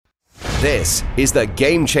This is the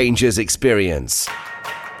Game Changers Experience.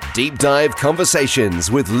 Deep dive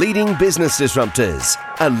conversations with leading business disruptors,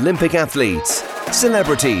 Olympic athletes,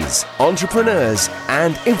 celebrities, entrepreneurs,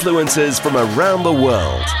 and influencers from around the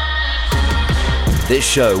world. This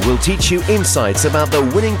show will teach you insights about the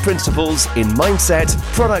winning principles in mindset,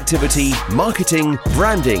 productivity, marketing,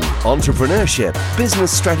 branding, entrepreneurship,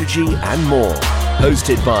 business strategy, and more.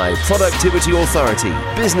 Hosted by Productivity Authority,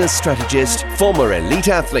 business strategist, former elite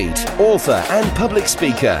athlete, author, and public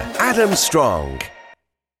speaker, Adam Strong.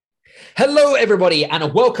 Hello, everybody,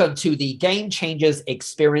 and welcome to the Game Changers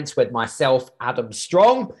Experience with myself, Adam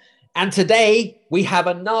Strong. And today we have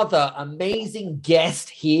another amazing guest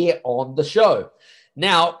here on the show.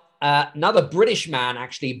 Now, another British man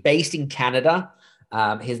actually based in Canada.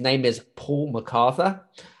 His name is Paul MacArthur.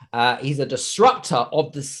 He's a disruptor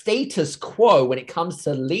of the status quo when it comes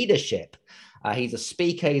to leadership. He's a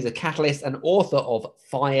speaker, he's a catalyst, and author of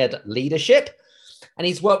Fired Leadership. And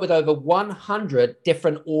he's worked with over 100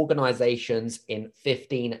 different organizations in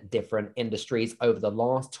 15 different industries over the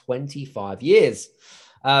last 25 years.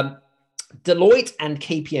 Deloitte and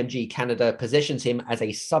KPMG Canada positions him as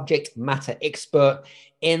a subject matter expert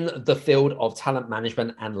in the field of talent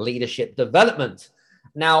management and leadership development.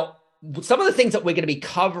 Now, some of the things that we're going to be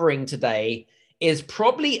covering today is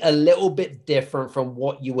probably a little bit different from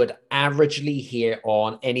what you would averagely hear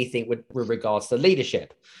on anything with regards to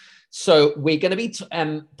leadership. So we're going to be,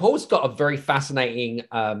 Paul's got a very fascinating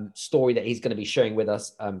story that he's going to be sharing with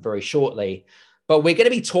us very shortly. But we're going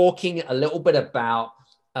to be talking a little bit about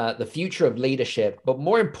the future of leadership. But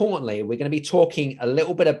more importantly, we're going to be talking a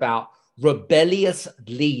little bit about rebellious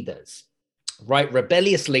leaders, right?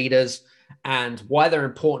 Rebellious leaders and why they're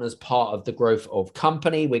important as part of the growth of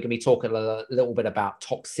company. We're going to be talking a little bit about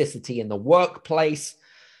toxicity in the workplace.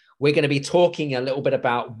 We're going to be talking a little bit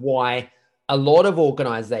about why a lot of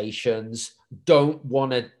organizations don't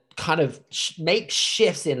want to kind of make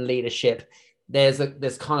shifts in leadership. There's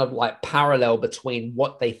kind of like parallel between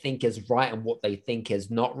what they think is right and what they think is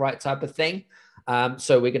not right type of thing.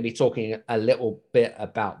 So we're going to be talking a little bit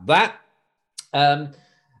about that.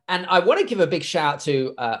 And I want to give a big shout out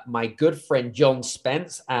to my good friend, John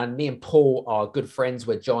Spence. And me and Paul are good friends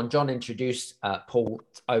with John. John introduced Paul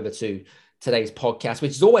over to today's podcast,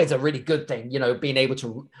 which is always a really good thing, you know, being able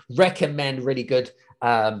to recommend really good,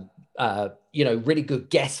 really good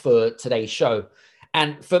guests for today's show.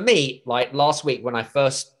 And for me, like last week when I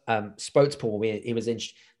first spoke to Paul, he was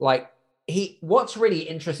what's really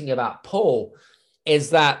interesting about Paul is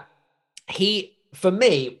that for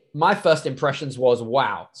me, my first impressions was,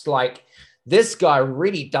 wow, it's like this guy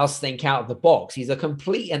really does think out of the box. He's a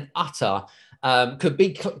complete and utter, could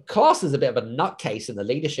be classed as a bit of a nutcase in the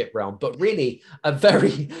leadership realm, but really a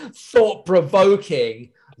very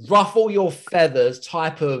thought-provoking, ruffle your feathers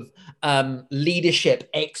type of leadership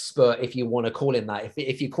expert, if you want to call him that.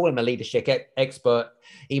 If you call him a leadership expert,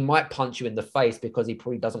 he might punch you in the face because he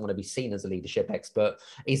probably doesn't want to be seen as a leadership expert.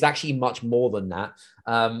 He's actually much more than that.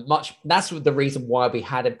 That's the reason why we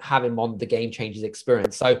have him on the Game Changers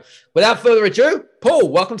Experience. So without further ado, Paul,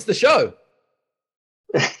 welcome to the show.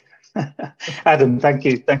 Adam, thank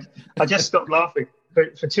you. I just stopped laughing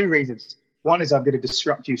for two reasons. One is I'm going to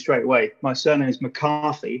disrupt you straight away. My surname is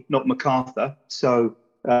McCarthy, not MacArthur. So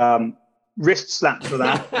wrist slap for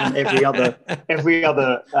that and every other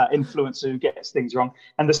influencer who gets things wrong.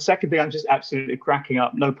 And the second thing, I'm just absolutely cracking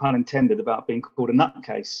up, no pun intended, about being called a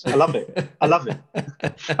nutcase. I love it.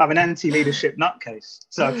 I'm an anti-leadership nutcase.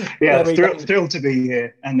 So yeah, thrilled to be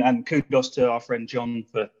here. And kudos to our friend John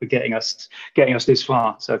for getting us this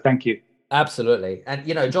far. So thank you. Absolutely. And,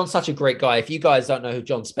 you know, John's such a great guy. If you guys don't know who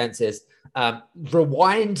John Spence is,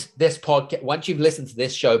 rewind this podcast. Once you've listened to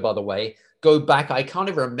this show, by the way, go back. I can't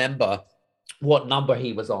even remember what number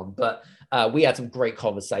he was on, but we had some great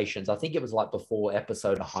conversations. I think it was like before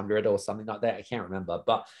episode 100 or something like that. I can't remember,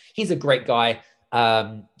 but he's a great guy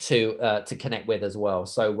to connect with as well.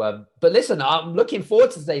 So, but listen, I'm looking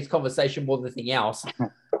forward to today's conversation more than anything else.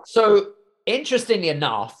 So interestingly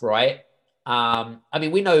enough, right? I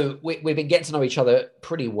mean, we know we've been getting to know each other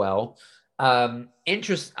pretty well. I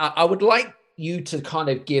would like you to kind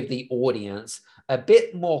of give the audience a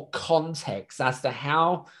bit more context as to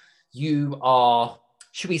how you are,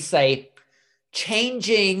 should we say,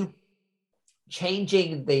 changing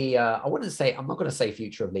the, I'm not going to say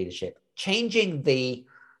future of leadership, changing the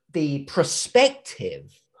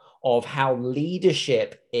perspective of how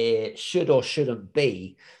leadership should or shouldn't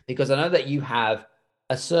be, because I know that you have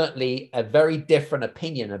certainly a very different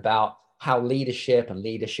opinion about how leadership and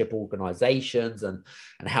leadership organizations and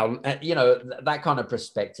how, you know, that kind of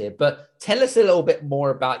perspective. But tell us a little bit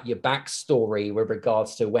more about your backstory with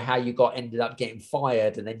regards to how you ended up getting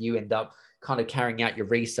fired, and then you end up kind of carrying out your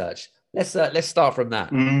research. Let's start from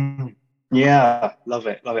that. Yeah, love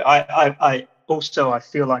it. I also, I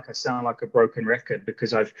feel like I sound like a broken record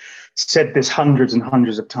because I've said this hundreds and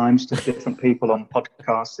hundreds of times to different people on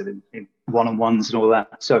podcasts and in one-on-ones and all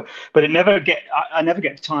that. So, but I never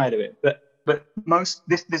get tired of it. But there's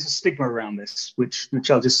a stigma around this, which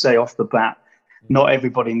I'll just say off the bat. Not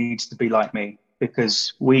everybody needs to be like me,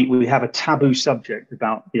 because we have a taboo subject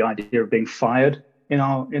about the idea of being fired in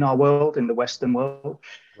our world, in the Western world.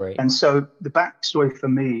 Right. And so the backstory for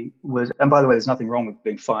me was, and by the way, there's nothing wrong with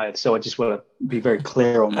being fired. So I just want to be very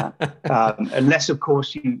clear on that. Unless, of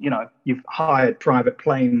course, you've hired private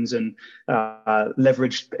planes and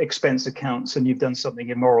leveraged expense accounts, and you've done something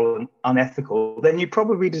immoral and unethical, then you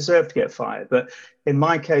probably deserve to get fired. But in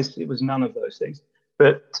my case, it was none of those things.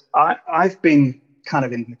 But I've been kind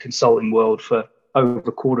of in the consulting world for over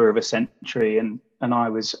a quarter of a century, and I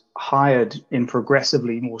was hired in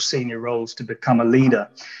progressively more senior roles to become a leader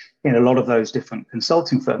in a lot of those different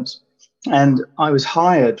consulting firms. And I was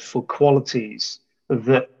hired for qualities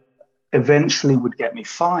that eventually would get me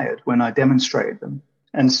fired when I demonstrated them.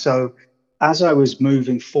 And so as I was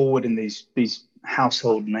moving forward in these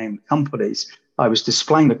household name companies, I was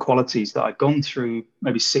displaying the qualities that I'd gone through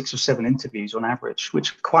maybe 6 or 7 interviews on average,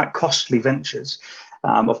 which are quite costly ventures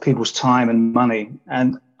of people's time and money.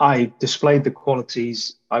 And I displayed the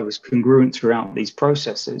qualities. I was congruent throughout these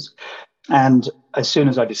processes. And as soon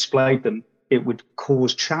as I displayed them, it would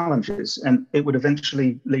cause challenges, and it would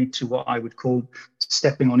eventually lead to what I would call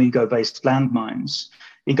stepping on ego-based landmines,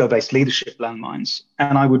 ego-based leadership landmines.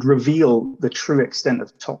 And I would reveal the true extent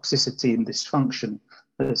of toxicity and dysfunction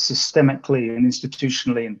that's systemically and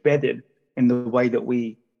institutionally embedded in the way that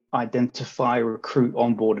we identify, recruit,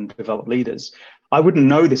 onboard, and develop leaders. I wouldn't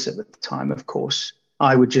know this at the time, of course.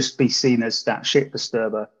 I would just be seen as that shit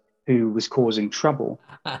disturber who was causing trouble.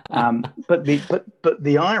 But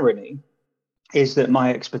the irony is that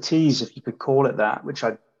my expertise, if you could call it that, which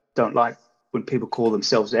I don't like when people call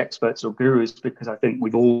themselves experts or gurus, because I think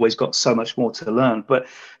we've always got so much more to learn. But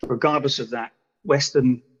regardless of that,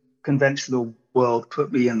 Western conventional world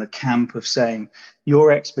put me in the camp of saying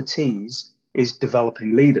your expertise is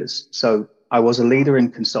developing leaders. So I was a leader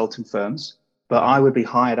in consulting firms, but I would be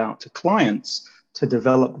hired out to clients to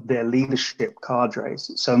develop their leadership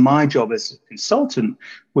cadres. So my job as a consultant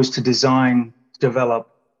was to design, develop,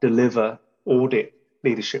 deliver, audit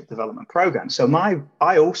leadership development programs. So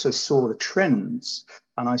I also saw the trends,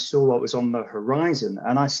 and I saw what was on the horizon.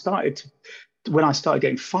 And when I started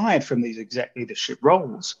getting fired from these exec leadership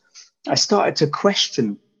roles, I started to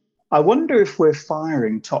question, I wonder if we're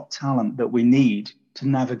firing top talent that we need to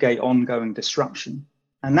navigate ongoing disruption.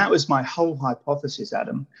 And that was my whole hypothesis,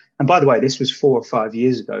 Adam. And by the way, this was 4 or 5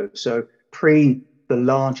 years ago. So pre the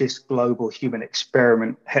largest global human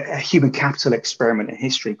capital experiment in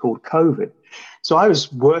history called COVID. So I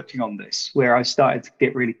was working on this, where I started to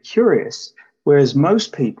get really curious. Whereas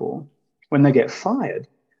most people, when they get fired,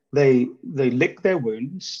 they lick their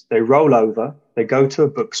wounds, they roll over, they go to a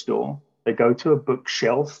bookstore, they go to a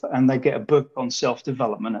bookshelf, and they get a book on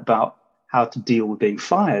self-development about how to deal with being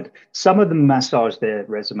fired. Some of them massage their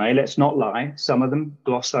resume, let's not lie. Some of them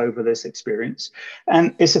gloss over this experience.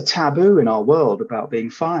 And it's a taboo in our world about being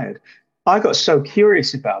fired. I got so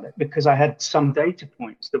curious about it because I had some data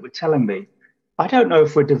points that were telling me, I don't know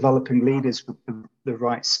if we're developing leaders with the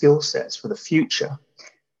right skill sets for the future.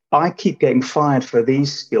 I keep getting fired for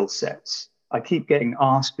these skill sets. I keep getting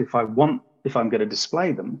asked if I'm going to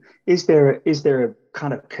display them. Is there a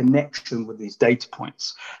kind of connection with these data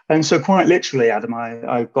points? And so quite literally, Adam,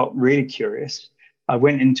 I got really curious. I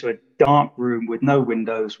went into a dark room with no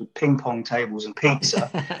windows, with ping pong tables and pizza,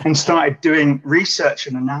 and started doing research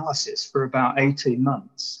and analysis for about 18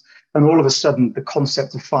 months. And all of a sudden, the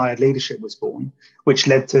concept of fired leadership was born, which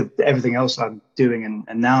led to everything else I'm doing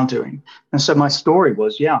and now doing. And so my story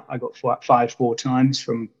was, I got fired 4 times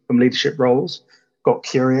from leadership roles, got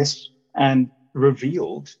curious, and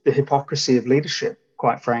revealed the hypocrisy of leadership,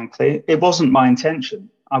 quite frankly. It wasn't my intention.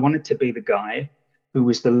 I wanted to be the guy who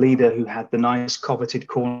was the leader who had the nice coveted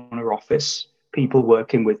corner office, people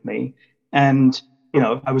working with me. And,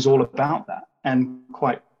 I was all about that. And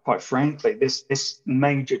quite frankly, this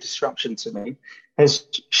major disruption to me has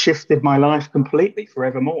shifted my life completely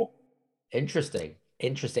forevermore. Interesting.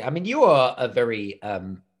 I mean, you are a very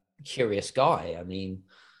curious guy. I mean,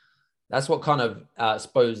 that's what kind of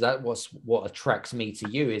suppose that was what attracts me to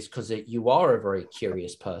you, is because you are a very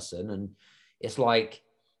curious person. And it's like,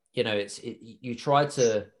 you know, you try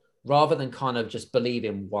to, rather than kind of just believe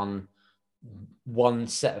in one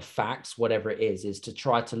set of facts, whatever it is to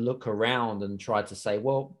try to look around and try to say,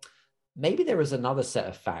 well, maybe there is another set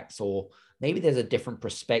of facts, or maybe there's a different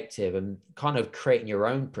perspective, and kind of creating your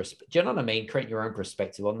own perspective. Do you know what I mean? Creating your own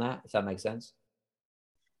perspective on that, if that makes sense.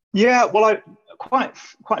 Yeah, well, I quite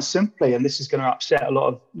simply, and this is going to upset a lot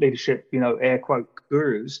of leadership, air quote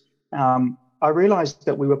gurus. I realized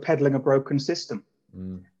that we were peddling a broken system,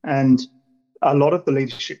 and a lot of the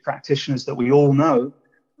leadership practitioners that we all know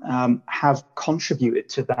have contributed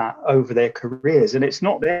to that over their careers, and it's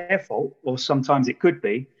not their fault, or sometimes it could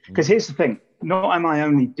be. Because here's the thing: not am I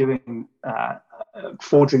only doing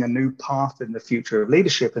forging a new path in the future of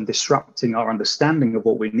leadership and disrupting our understanding of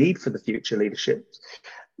what we need for the future leadership.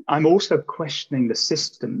 I'm also questioning the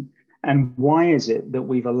system, and why is it that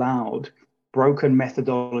we've allowed broken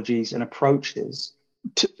methodologies and approaches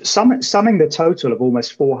to summing the total of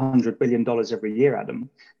almost $400 billion every year, Adam,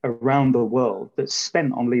 around the world that's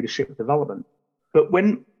spent on leadership development. But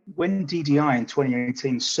when DDI in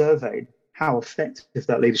 2018 surveyed how effective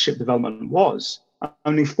that leadership development was,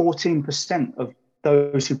 only 14% of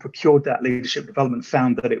those who procured that leadership development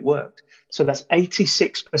found that it worked. So that's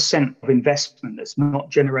 86% of investment that's not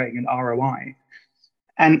generating an ROI.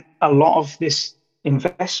 And a lot of this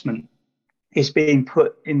investment is being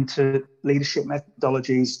put into leadership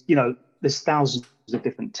methodologies. There's thousands of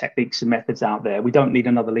different techniques and methods out there. We don't need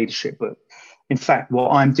another leadership book. In fact,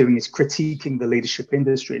 what I'm doing is critiquing the leadership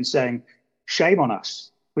industry and saying, shame on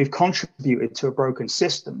us. We've contributed to a broken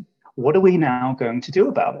system. What are we now going to do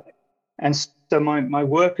about it? And so my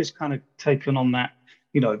work has kind of taken on that,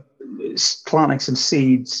 planting some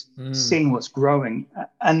seeds, seeing what's growing.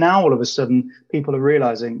 And now all of a sudden, people are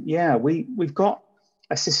realizing, we've got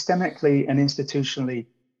a systemically and institutionally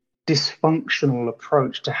dysfunctional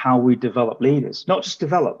approach to how we develop leaders. Not just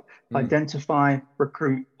develop, identify,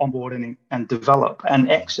 recruit, onboard, and develop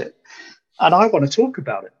and exit. And I want to talk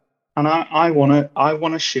about it. And I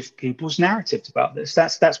want to shift people's narratives about this.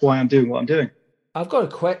 That's why I'm doing what I'm doing. I've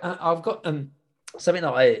got something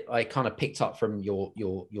that I kind of picked up from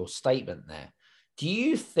your statement there. Do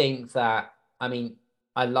you think that, I mean,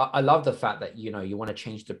 I love the fact that, you want to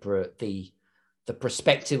change the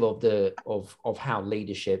perspective of how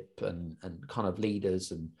leadership and kind of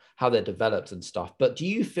leaders and how they're developed and stuff. But do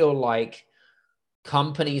you feel like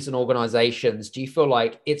companies and organizations, do you feel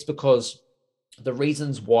like it's because the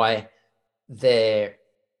reasons why they're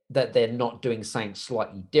not doing something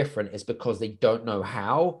slightly different is because they don't know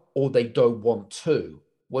how, or they don't want to?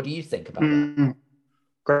 What do you think about that?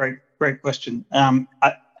 Great question.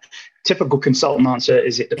 Typical consultant answer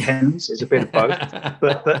is it depends. It's a bit of both.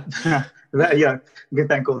 but you can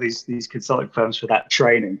thank all these consulting firms for that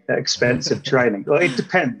training, that expensive training. Well, it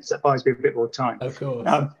depends. That buys me a bit more time. Of course.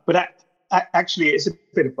 But actually, it's a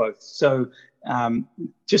bit of both. So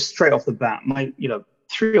just straight off the bat,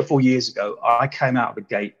 3 or 4 years ago, I came out of the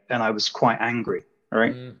gate and I was quite angry. All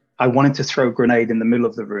right. I wanted to throw a grenade in the middle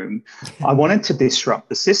of the room. I wanted to disrupt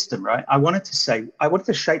the system, right? I wanted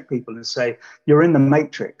to shake people and say, you're in the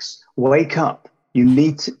matrix, wake up. You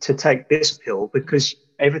need to take this pill because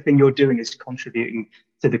everything you're doing is contributing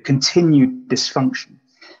to the continued dysfunction.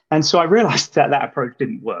 And so I realized that approach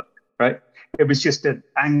didn't work, right? It was just an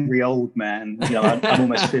angry old man. I'm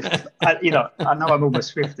almost 50. I know I'm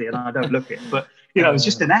almost 50 and I don't look it, but it was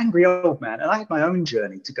just an angry old man. And I had my own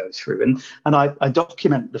journey to go through. And I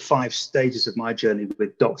document the 5 stages of my journey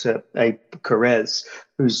with Dr. Abe Perez,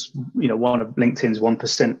 who's, one of LinkedIn's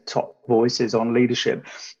 1% top voices on leadership.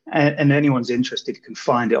 And anyone's interested can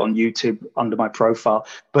find it on YouTube under my profile.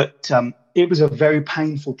 But it was a very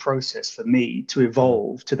painful process for me to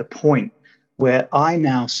evolve to the point where I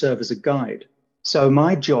now serve as a guide. So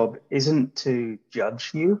my job isn't to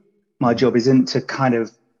judge you. My job isn't to kind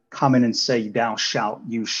of come in and say, thou shalt,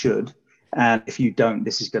 you should. And if you don't,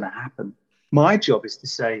 this is going to happen. My job is to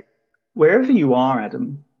say, wherever you are,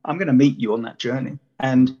 Adam, I'm going to meet you on that journey.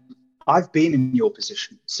 And I've been in your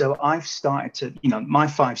position. So I've started to, my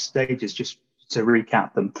 5 stages, just to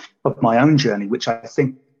recap them, of my own journey, which I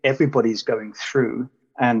think everybody's going through.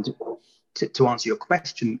 And to answer your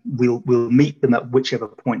question, we'll meet them at whichever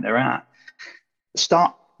point they're at.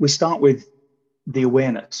 We start with the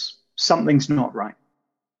awareness. Something's not right.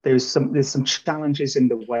 There's some challenges in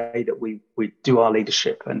the way that we do our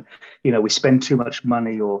leadership, and we spend too much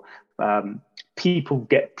money, or people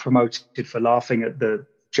get promoted for laughing at the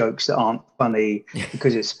jokes that aren't funny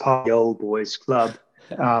because it's part of the old boys club.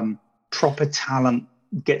 Proper talent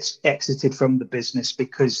gets exited from the business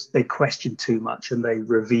because they question too much and they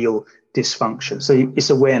reveal dysfunction. So it's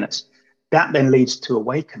awareness. That then leads to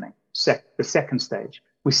awakening, the second stage.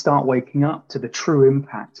 we start waking up to the true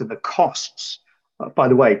impact of the costs. By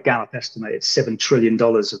the way, Gallup estimated $7 trillion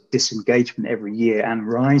of disengagement every year and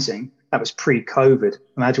rising. That was pre-COVID.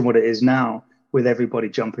 Imagine what it is now with everybody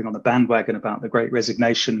jumping on the bandwagon about the great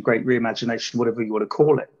resignation, great reimagination, whatever you want to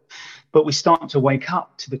call it. But we start to wake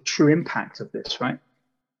up to the true impact of this, right?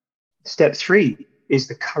 Step 3 is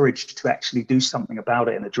the courage to actually do something about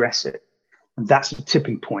it and address it. And that's the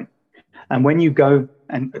tipping point. And when you go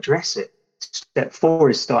and address it, step 4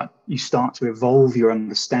 is you start to evolve your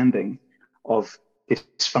understanding of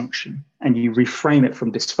dysfunction, and you reframe it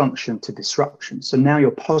from dysfunction to disruption. So now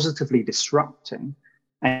you're positively disrupting,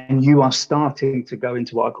 and you are starting to go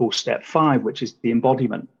into what I call step 5, which is the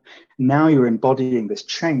embodiment. Now you're embodying this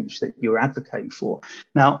change that you're advocating for.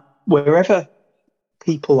 Now, wherever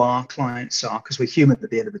people are, clients are, because we're human at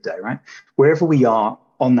the end of the day, right? Wherever we are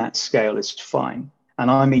on that scale is fine. And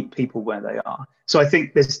I meet people where they are. So I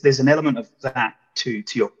think there's an element of that to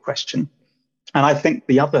your question. And I think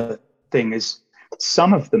the other thing is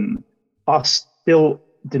some of them are still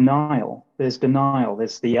denial. There's denial.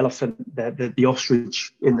 There's the elephant, the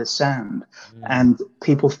ostrich in the sand. And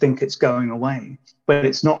people think it's going away, but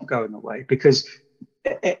it's not going away, because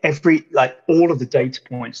all of the data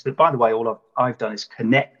points that, by the way, all I've done is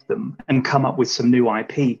connect them and come up with some new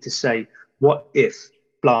IP to say, what if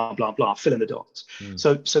blah, blah, blah, fill in the dots.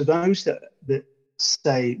 So those that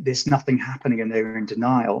say there's nothing happening and they're in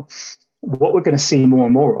denial, what we're going to see more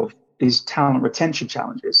and more of is talent retention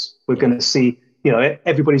challenges. We're going to see,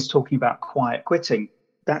 everybody's talking about quiet quitting.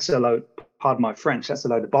 That's a load, pardon my French, that's a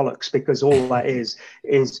load of bollocks, because all that is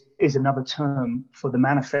another term for the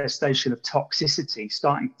manifestation of toxicity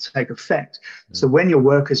starting to take effect. So when your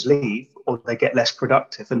workers leave or they get less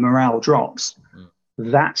productive and morale drops,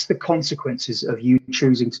 that's the consequences of you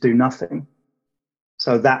choosing to do nothing.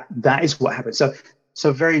 So that is what happens.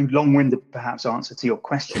 So very long-winded, perhaps, answer to your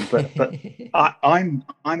question, but I'm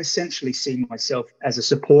essentially seeing myself as a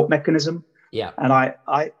support mechanism. Yeah. And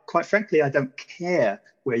I quite frankly, I don't care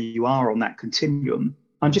where you are on that continuum.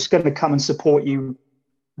 I'm just going to come and support you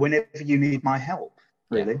whenever you need my help,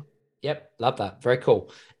 really. Yep. Love that. Very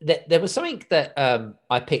cool. There was something that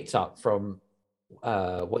I picked up from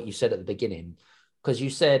what you said at the beginning, because you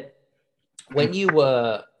said when you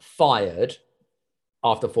were fired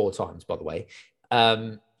after 4 times, by the way,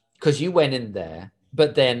 because you went in there,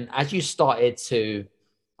 but then as you started to,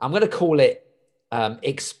 I'm going to call it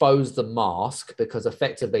expose the mask, because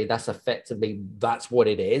effectively that's what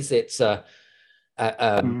it is. It's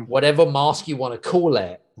whatever mask you want to call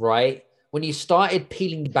it, right? When you started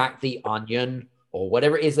peeling back the onion, or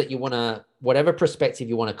whatever it is that you want to, whatever perspective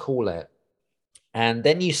you want to call it, and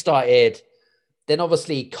then you started, then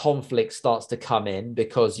obviously conflict starts to come in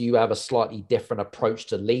because you have a slightly different approach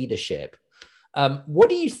to leadership. What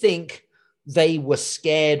do you think they were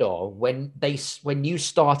scared of when you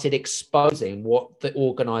started exposing what the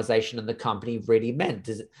organization and the company really meant?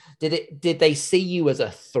 Did they see you as a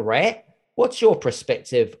threat? What's your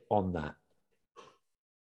perspective on that?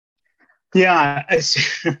 Yeah,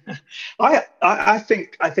 I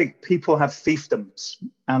think people have fiefdoms,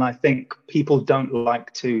 and I think people don't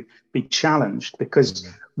like to be challenged, because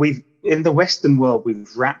in the Western world,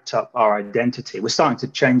 we've wrapped up our identity. We're starting to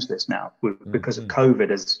change this now because of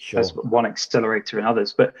COVID as one accelerator and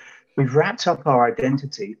others, but we've wrapped up our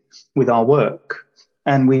identity with our work.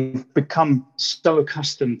 And we've become so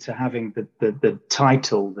accustomed to having the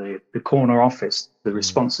title, the corner office, the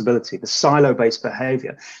responsibility, the silo-based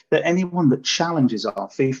behavior, that anyone that challenges our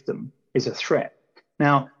fiefdom is a threat.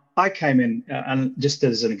 Now, I came in, and just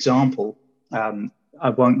as an example, I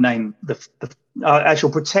won't name I shall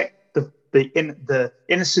protect the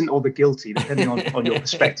innocent or the guilty, depending on your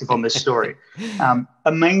perspective on this story.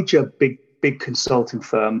 A major big consulting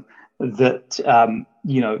firm that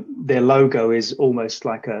their logo is almost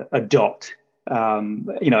like a dot, and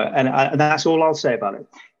that's all I'll say about it.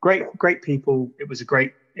 Great people. It was a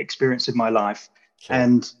great experience in my life. Sure.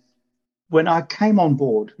 And when I came on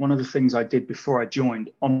board, one of the things I did before I joined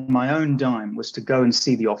on my own dime was to go and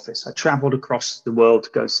see the office. I traveled across the world to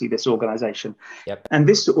go see this organization. Yep. And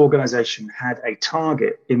this organization had a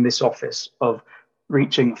target in this office of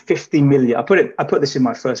reaching 50 million. I put this in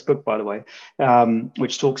my first book, by the way,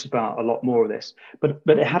 which talks about a lot more of this. But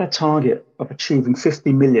it had a target of achieving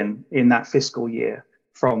 50 million in that fiscal year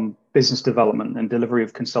from business development and delivery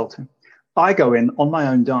of consulting. I go in on my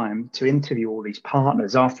own dime to interview all these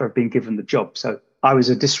partners after I've been given the job. So I was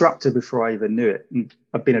a disruptor before I even knew it. And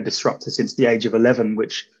I've been a disruptor since the age of 11,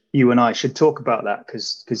 which you and I should talk about that,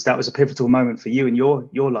 because that was a pivotal moment for you in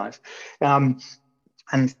your life, and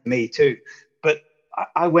for me too. But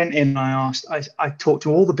I went in and I talked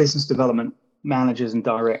to all the business development managers and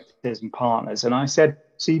directors and partners. And I said,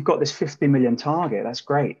 so you've got this 50 million target. That's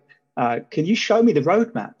great. Can you show me the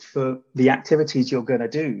roadmap for the activities you're going to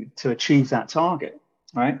do to achieve that target?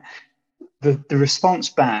 Right. The response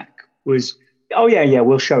back was, oh, yeah,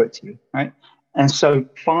 we'll show it to you. Right. And so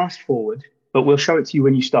fast forward, but we'll show it to you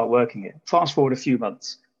when you start working it. Fast forward a few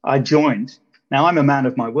months. I joined. Now I'm a man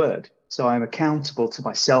of my word. So I'm accountable to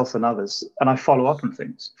myself and others, and I follow up on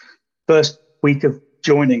things. First week of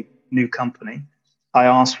joining new company, I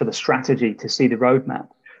asked for the strategy to see the roadmap.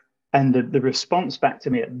 And the response back to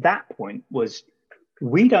me at that point was,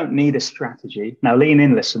 we don't need a strategy. Now, lean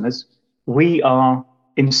in, listeners. We are,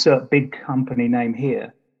 insert big company name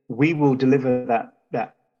here. We will deliver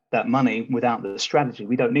that money without the strategy.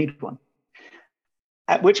 We don't need one.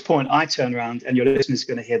 At which point I turn around, and your listeners are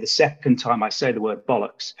going to hear the second time I say the word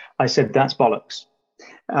bollocks. I said, that's bollocks.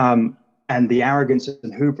 And the arrogance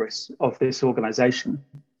and hubris of this organization.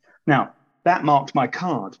 Now, that marked my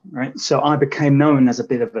card, right? So I became known as a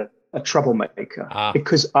bit of a troublemaker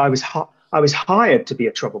because I was hired to be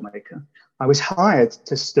a troublemaker. I was hired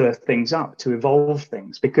to stir things up, to evolve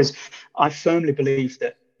things, because I firmly believe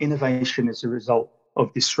that innovation is a result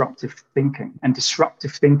of disruptive thinking, and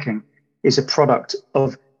disruptive thinking is a product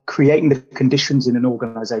of creating the conditions in an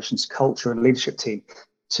organization's culture and leadership team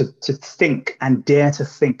to think and dare to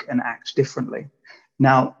think and act differently.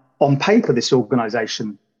 Now, on paper, this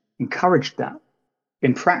organization encouraged that.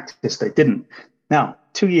 In practice, they didn't. Now,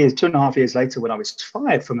 2.5 years later, when I was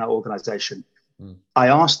fired from that organization, I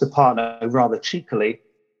asked the partner rather cheekily,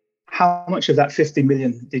 how much of that 50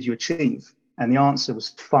 million did you achieve? And the answer was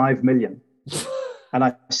 5 million. And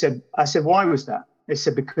I said, why was that? They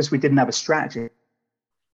said, because we didn't have a strategy.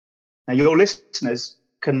 Now, your listeners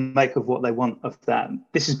can make of what they want of that.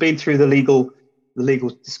 This has been through the legal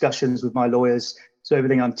discussions with my lawyers. So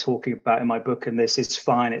everything I'm talking about in my book and this is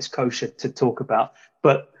fine. It's kosher to talk about.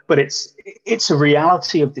 But it's a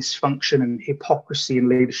reality of dysfunction and hypocrisy in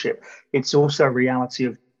leadership. It's also a reality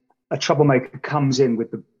of a troublemaker comes in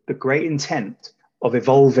with the great intent of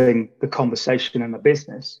evolving the conversation in the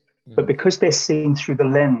business. But because they're seen through the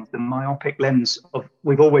lens, the myopic lens of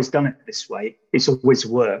we've always done it this way, it's always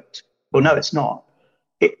worked. Well, no, it's not.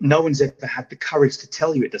 No one's ever had the courage to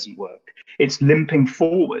tell you it doesn't work. It's limping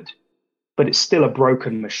forward, but it's still a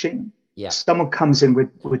broken machine. Yeah. Someone comes in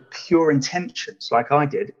with pure intentions, like I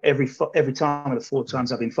did every time of the 4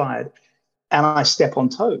 times I've been fired, and I step on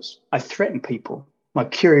toes. I threaten people. My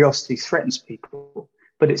curiosity threatens people,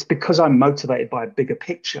 but it's because I'm motivated by a bigger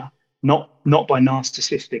picture. Not by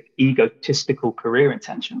narcissistic, egotistical career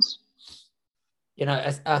intentions. You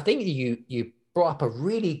know, I think you brought up a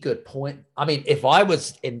really good point. I mean, if I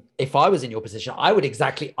was in your position, I would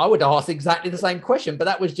ask exactly the same question. But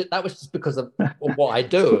that was just because of what I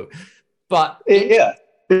do. But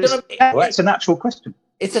it's a natural question.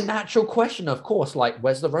 It's a natural question, of course. Like,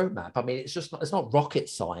 where's the roadmap? I mean, it's not rocket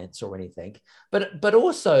science or anything. But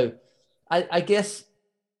also, I guess,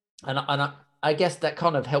 I guess that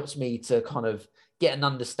kind of helps me to kind of get an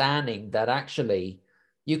understanding that actually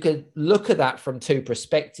you could look at that from 2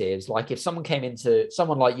 perspectives. Like if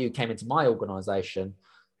someone like you came into my organization,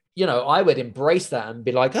 you know, I would embrace that and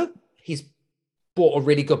be like, oh, he's brought a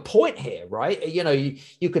really good point here, right? You know,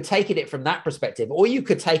 you could take it from that perspective, or you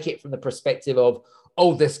could take it from the perspective of,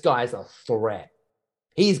 oh, this guy's a threat.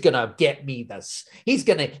 He's going to get me this. He's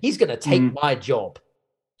going to take my job.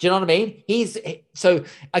 Do you know what I mean? So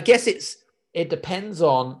I guess it depends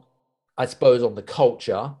on, I suppose, on the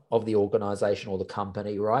culture of the organization or the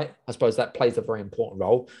company, right? I suppose that plays a very important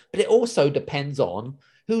role, but it also depends on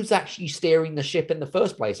who's actually steering the ship in the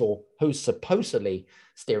first place, or who's supposedly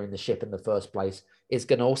steering the ship in the first place is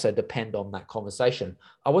going to also depend on that conversation.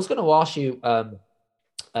 I was going to ask you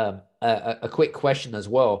a quick question as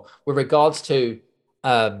well with regards to,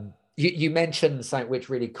 you mentioned something which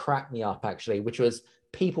really cracked me up actually, which was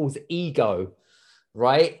people's ego,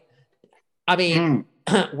 right? I mean,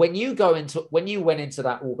 when you went into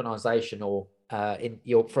that organization, or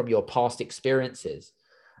from your past experiences,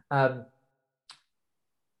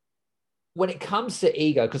 when it comes to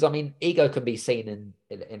ego, because I mean, ego can be seen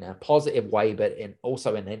in a positive way, but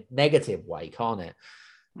also in a negative way, can't it?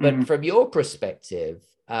 But from your perspective,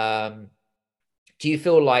 do you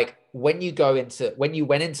feel like when you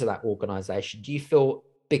went into that organization, do you feel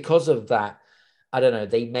because of that, I don't know,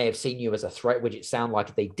 they may have seen you as a threat, which it sounded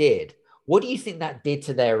like they did. What do you think that did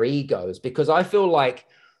to their egos? Because I feel like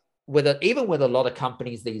even with a lot of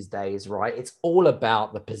companies these days, right, it's all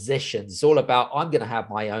about the positions. It's all about, I'm going to have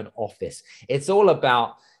my own office. It's all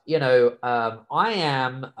about, you know, I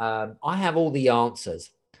have all the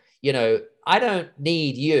answers. You know, I don't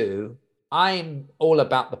need you I'm all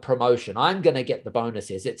about the promotion. I'm going to get the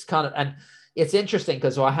bonuses. It's kind of, and it's interesting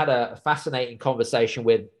because I had a fascinating conversation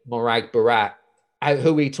with Morag Barat,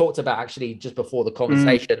 who we talked about actually just before the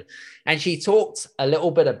conversation. And she talked a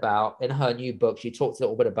little bit about, in her new book, she talked a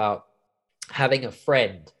little bit about having a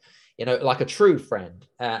friend, you know, like a true friend.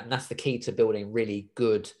 And that's the key to building really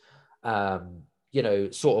good, you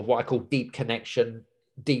know, sort of what I call deep connection,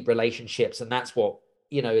 deep relationships. And that's what,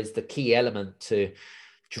 you know, is the key element to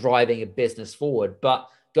driving a business forward. But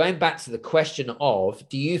going back to the question of,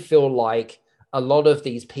 do you feel like a lot of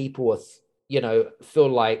these people are, you know, feel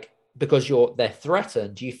like because they're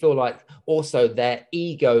threatened, do you feel like also their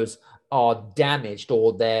egos are damaged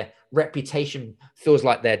or their reputation feels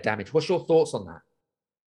like they're damaged? What's your thoughts on that?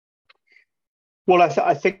 Well,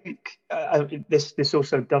 I think this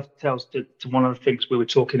also dovetails to one of the things we were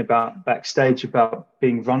talking about backstage about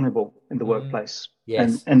being vulnerable in the workplace.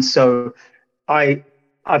 Yes. And so I've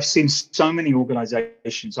seen so many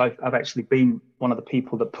organizations. I've actually been one of the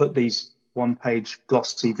people that put these one-page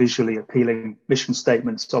glossy, visually appealing mission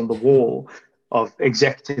statements on the wall of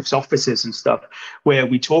executives' offices and stuff, where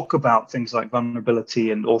we talk about things like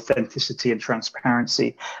vulnerability and authenticity and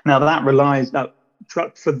transparency. Now that relies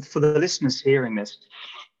for the listeners hearing this,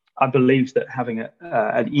 I believe that having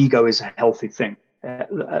an ego is a healthy thing.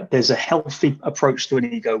 There's a healthy approach to an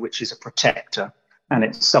ego, which is a protector, and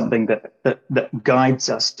it's something that guides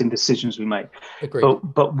us in decisions we make. Agreed.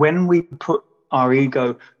 But when we put our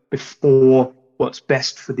ego before what's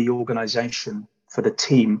best for the organization, for the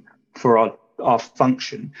team, for our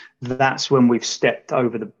function, that's when we've stepped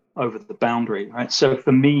over the boundary, right? So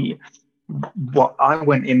for me, what I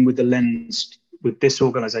went in with the lens with this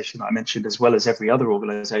organization that I mentioned, as well as every other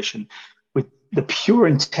organization, with the pure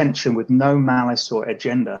intention, with no malice or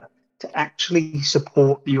agenda, to actually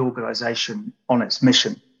support the organization on its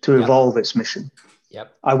mission, to evolve its mission.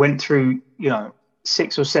 Yep. I went through,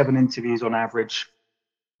 6 or 7 interviews on average.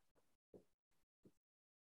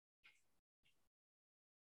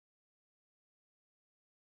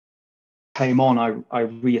 Came on, I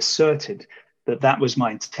reasserted that was my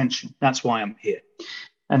intention. That's why I'm here.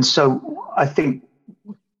 And so I think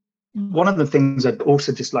one of the things I'd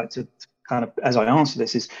also just like to kind of, as I answer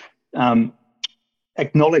this, is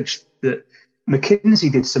acknowledge that McKinsey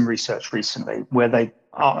did some research recently where they,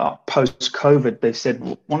 post-COVID, they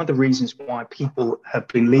said one of the reasons why people have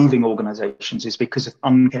been leaving organizations is because of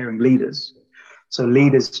uncaring leaders. So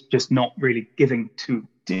leaders just not really giving to,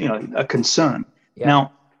 a concern. Yeah.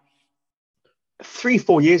 Now,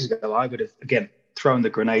 3-4 years ago, I would have, again, thrown the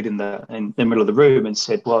grenade in the middle of the room and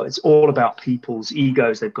said, well, it's all about people's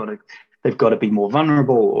egos. They've got to be more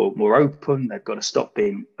vulnerable or more open. They've got to stop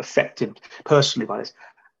being affected personally by this.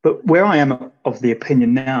 But where I am of the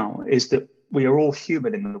opinion now is that we are all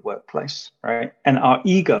human in the workplace, right? And our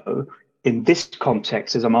ego in this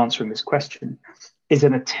context, as I'm answering this question, is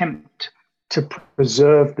an attempt to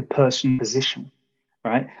preserve the person's position,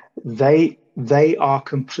 right? They are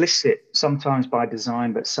complicit, sometimes by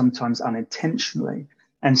design, but sometimes unintentionally.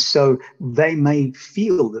 And so they may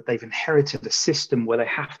feel that they've inherited a system where they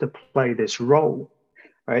have to play this role,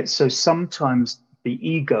 right? So sometimes the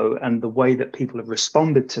ego and the way that people have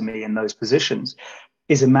responded to me in those positions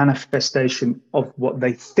is a manifestation of what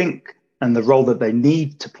they think and the role that they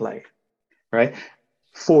need to play, right?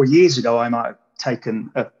 4 years ago, I might have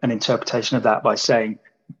taken an interpretation of that by saying,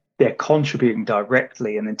 they're contributing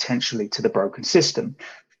directly and intentionally to the broken system.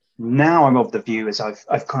 Now I'm of the view, as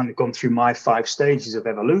I've kind of gone through my 5 stages of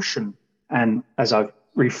evolution, and as I've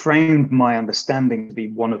reframed my understanding to be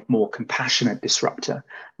one of more compassionate disruptor,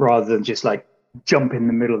 rather than just like jump in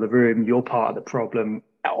the middle of the room, you're part of the problem,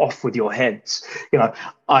 off with your heads.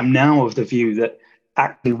 I'm now of the view that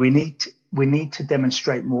actually we need to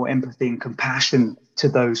demonstrate more empathy and compassion to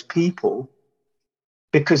those people,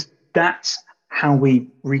 because that's how we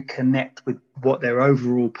reconnect with what their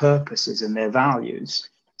overall purpose is and their values.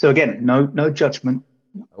 So again, no judgment.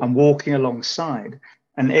 I'm walking alongside,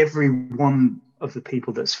 and every one of the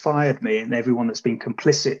people that's fired me and everyone that's been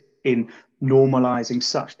complicit in normalizing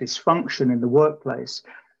such dysfunction in the workplace,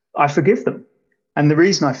 I forgive them. And the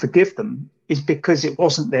reason I forgive them is because it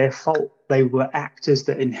wasn't their fault. They were actors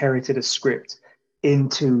that inherited a script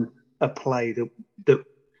into a play that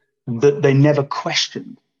they never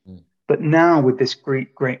questioned. But now with this great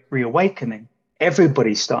reawakening,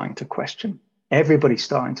 everybody's starting to question. Everybody's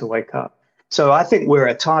starting to wake up. So I think we're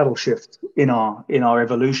at a tidal shift in our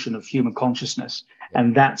evolution of human consciousness.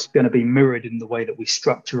 And that's going to be mirrored in the way that we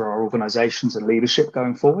structure our organizations and leadership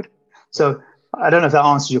going forward. So I don't know if that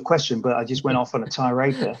answers your question, but I just went off on a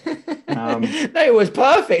tirade there. No, it was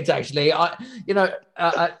perfect, actually. I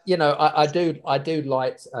did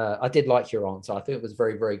like your answer. I think it was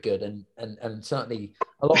very, very good, and certainly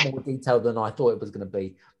a lot more detailed than I thought it was going to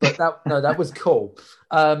be. But that was cool.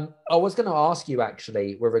 I was going to ask you,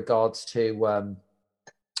 actually, with regards to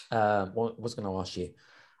what was going to ask you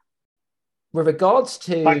with regards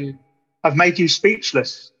to. I've made you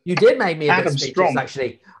speechless. You did make me a Adam bit speechless, Strong.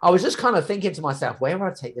 Actually. I was just kind of thinking to myself, where do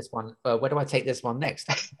I take this one? Where do I take this one next?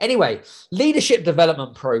 Anyway, leadership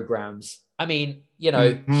development programs. I mean,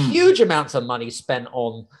 huge amounts of money spent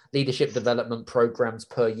on leadership development programs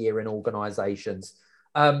per year in organizations.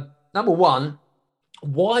 Number one,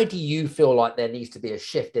 why do you feel like there needs to be a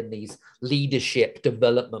shift in these leadership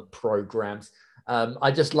development programs?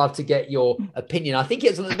 I just love to get your opinion. I think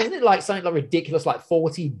wasn't it like something like ridiculous, like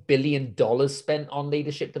 $40 billion spent on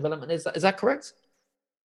leadership development? Is that correct?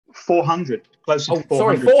 400, close to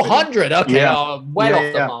 400. Sorry, 400. Okay, yeah. Off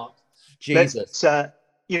the mark. Jesus.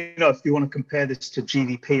 If you want to compare this to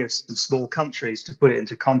GDP of some small countries to put it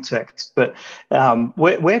into context, but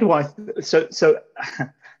where do I? So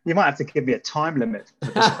you might have to give me a time limit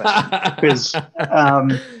for this question because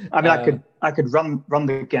I could run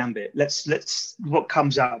the gambit. Let's what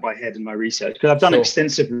comes out of my head in my research, because I've done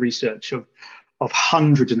extensive research of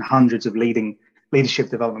hundreds and hundreds of leadership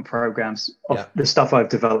development programs, of the stuff I've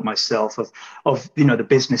developed myself, of the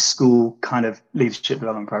business school kind of leadership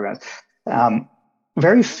development programs.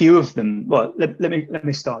 Very few of them. Well, let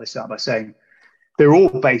me start this out by saying they're all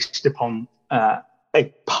based upon a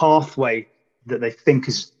pathway that they think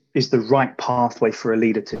is the right pathway for a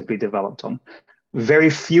leader to be developed on. Very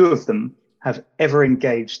few of them have ever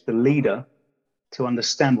engaged the leader to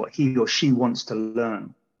understand what he or she wants to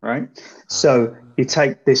learn, right? So you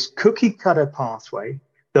take this cookie cutter pathway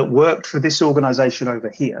that worked for this organization over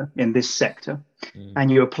here in this sector, and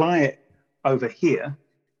you apply it over here,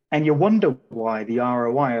 and you wonder why the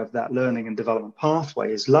ROI of that learning and development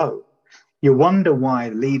pathway is low. You wonder why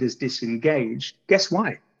leaders disengage. Guess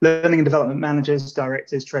why? Learning and development managers,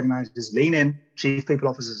 directors, training managers lean in, chief people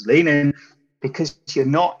officers lean in, because you're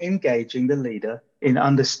not engaging the leader in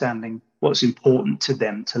understanding what's important to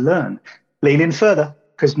them to learn. Lean in further,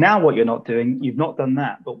 because now what you're not doing, you've not done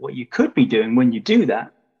that, but what you could be doing when you do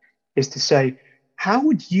that is to say, how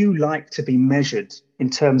would you like to be measured in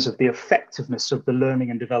terms of the effectiveness of the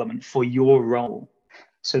learning and development for your role?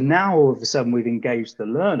 So now all of a sudden we've engaged the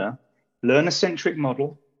learner-centric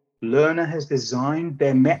model. Learner has designed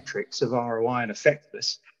their metrics of ROI and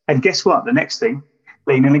effectiveness. And guess what? The next thing,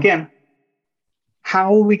 lean in again.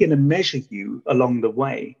 How are we going to measure you along the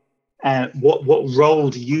way? What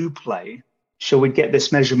role do you play? Shall we get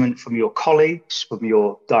this measurement from your colleagues, from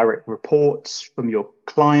your direct reports, from your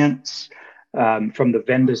clients, from the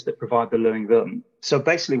vendors that provide the learning development? So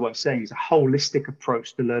basically what I'm saying is a holistic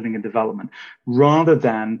approach to learning and development, rather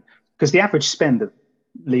than, because the average spend of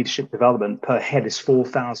leadership development per head is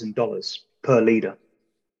 $4,000 per leader,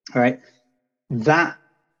 right? That,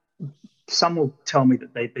 some will tell me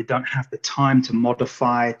that they don't have the time to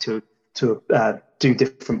modify, to do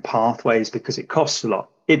different pathways because it costs a lot.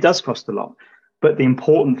 It does cost a lot. But the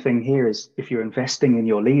important thing here is if you're investing in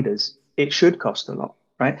your leaders, it should cost a lot,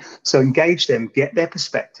 right? So engage them, get their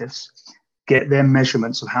perspectives, get their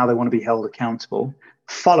measurements of how they want to be held accountable,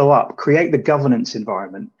 follow up, create the governance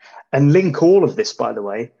environment, and link all of this, by the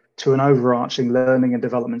way, to an overarching learning and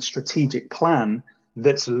development strategic plan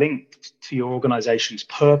that's linked to your organization's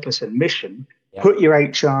purpose and mission. Yep. Put your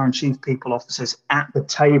HR and chief people officers at the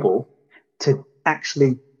table to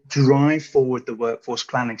actually drive forward the workforce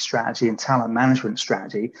planning strategy and talent management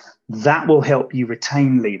strategy. That will help you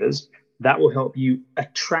retain leaders. That will help you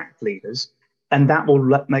attract leaders. And that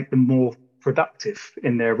will make them more productive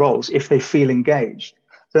in their roles if they feel engaged.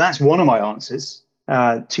 So that's one of my answers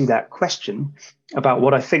to that question about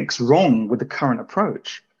what I think's wrong with the current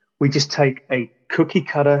approach. We just take a cookie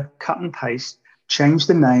cutter, cut and paste, change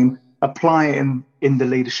the name, apply it in the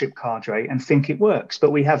leadership cadre and think it works.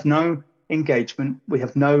 But we have no engagement, we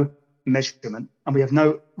have no measurement, and we have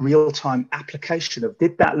no real-time application of,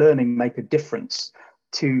 did that learning make a difference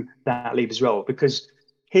to that leader's role? Because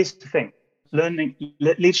here's the thing,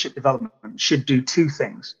 leadership development should do two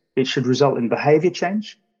things. It should result in behavior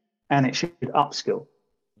change and it should upskill.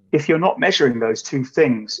 If you're not measuring those two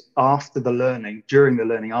things after the learning, during the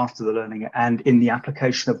learning, after the learning, and in the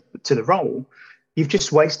application to the role, you've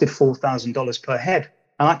just wasted $4,000 per head.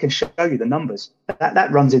 And I can show you the numbers.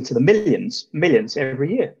 That runs into the millions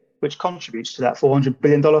every year, which contributes to that $400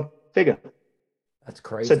 billion figure. That's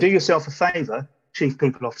crazy. So do yourself a favor, chief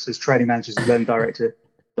people officers, training managers, and learning director,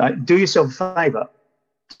 do yourself a favor,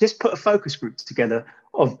 just put a focus group together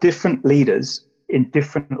of different leaders in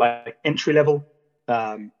different like entry level,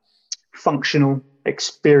 functional,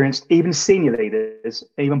 experienced, even senior leaders,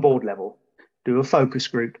 even board level. Do a focus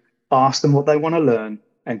group, ask them what they want to learn,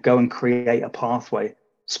 and go and create a pathway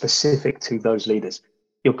specific to those leaders.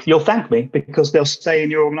 You'll thank me because they'll stay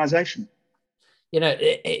in your organization.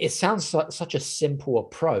 It sounds like such a simple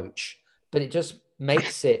approach, but it just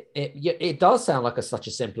makes it does sound like such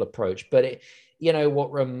a simple approach, but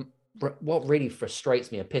what really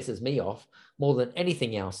frustrates me and pisses me off more than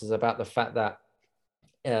anything else is about the fact that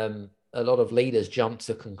a lot of leaders jump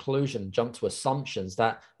to assumptions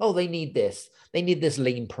that, oh, they need this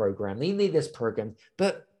lean program, they need this program.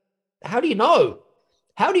 But how do you know?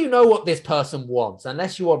 How do you know what this person wants?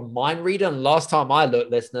 Unless you are a mind reader. And last time I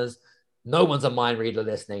looked, listeners, no one's a mind reader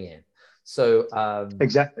listening in. So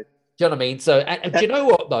exactly. Do you know what I mean? So, and do you know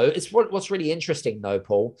what though? It's what's really interesting though,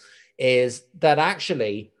 Paul, is that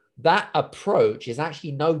actually that approach is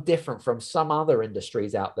actually no different from some other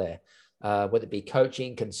industries out there. Whether it be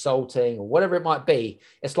coaching, consulting, or whatever it might be.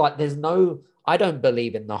 It's like I don't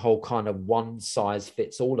believe in the whole kind of one size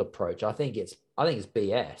fits all approach. I think it's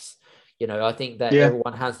BS. I think that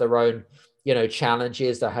everyone has their own,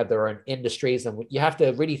 challenges, they have their own industries, and you have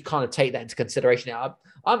to really kind of take that into consideration.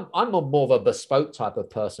 I'm more of a bespoke type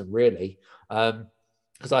of person, really,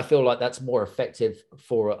 because I feel like that's more effective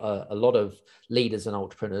for a lot of leaders and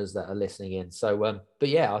entrepreneurs that are listening in. So, but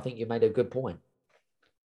yeah, I think you made a good point.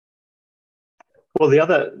 Well, the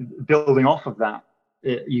other, building off of that,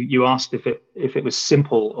 you asked if it was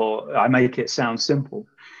simple, or I make it sound simple.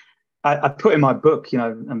 I put in my book,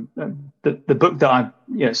 the book that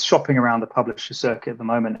I'm shopping around the publisher circuit at the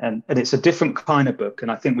moment, and it's a different kind of book.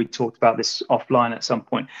 And I think we talked about this offline at some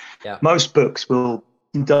point. Yeah. Most books will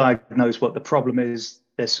diagnose what the problem is,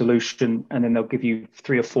 their solution, and then they'll give you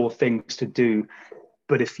 3 or 4 things to do.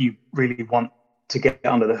 But if you really want to get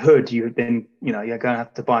under the hood, you're going to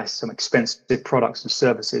have to buy some expensive products and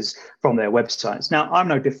services from their websites. Now, I'm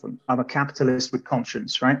no different. I'm a capitalist with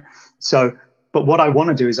conscience, right? So, but what I want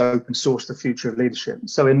to do is open source the future of leadership.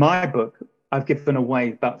 So in my book, I've given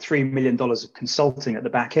away about $3 million of consulting at the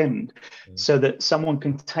back end, so that someone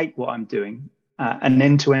can take what I'm doing, an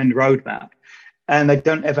end-to-end roadmap, and they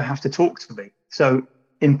don't ever have to talk to me. So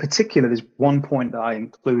in particular, there's one point that I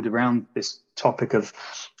include around this topic of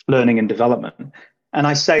learning and development. And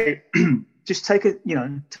I say, just take a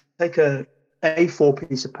A4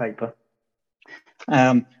 piece of paper,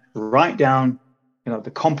 write down,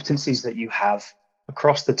 the competencies that you have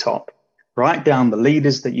across the top, write down the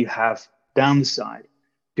leaders that you have down the side,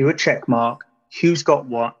 do a check mark, who's got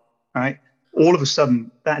what, right? All of a sudden,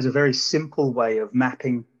 that is a very simple way of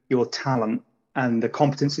mapping your talent and the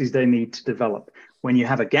competencies they need to develop. When you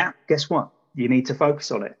have a gap, guess what? You need to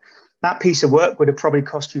focus on it. That piece of work would have probably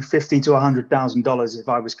cost you $50,000 to $100,000 if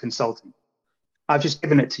I was consulting. I've just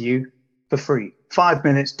given it to you for free. 5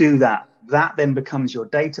 minutes, do that. That then becomes your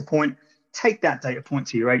data point. Take that data point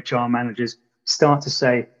to your HR managers. Start to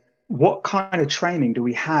say, what kind of training do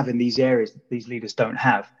we have in these areas that these leaders don't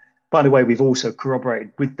have? By the way, we've also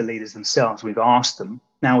corroborated with the leaders themselves. We've asked them.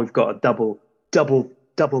 Now we've got a double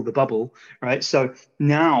the bubble, right? So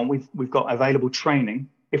now we've got available training.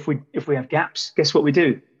 If we have gaps, guess what we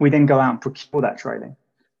do? We then go out and procure that training.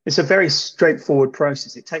 It's a very straightforward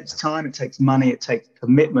process. It takes time, it takes money, it takes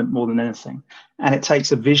commitment more than anything. And it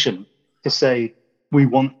takes a vision to say, we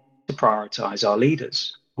want to prioritize our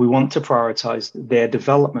leaders. We want to prioritize their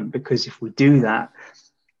development, because if we do that,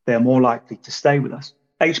 they're more likely to stay with us.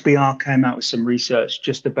 HBR came out with some research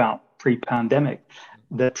just about pre-pandemic.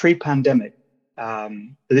 The pre-pandemic,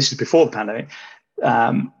 this is before the pandemic,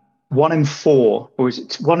 1 in 4, or is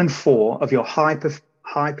it 1 in 4 of your high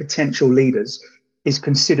potential leaders is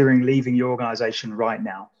considering leaving your organization right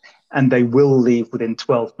now. And they will leave within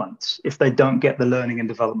 12 months if they don't get the learning and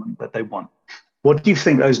development that they want. What do you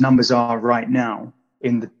think those numbers are right now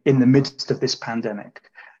in the midst of this pandemic?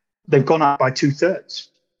 They've gone up by 2/3,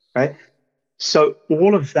 right? So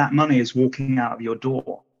all of that money is walking out of your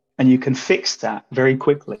door, and you can fix that very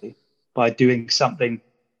quickly by doing something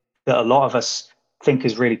that a lot of us think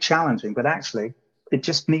is really challenging, but actually it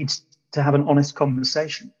just needs to have an honest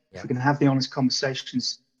conversation. Yeah. If we can have the honest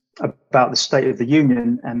conversations about the state of the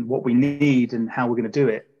union and what we need and how we're going to do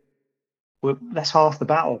it, that's half the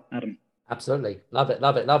battle, Adam. Absolutely. Love it.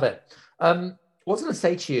 Love it. Love it. What I was going to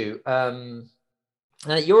say to you,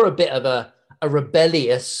 you're a bit of a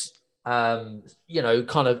rebellious, kind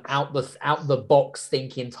of out the box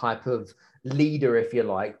thinking type of leader, if you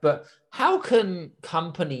like. But how can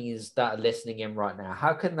companies that are listening in right now,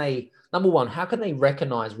 how can they, number one, how can they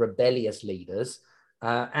recognize rebellious leaders?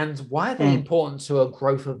 And why are they important to a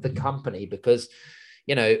growth of the company? Because,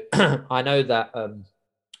 you know, I know that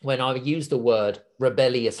when I use the word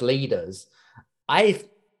rebellious leaders,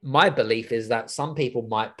 my belief is that some people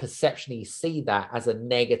might perceptionally see that as a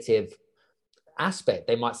negative aspect.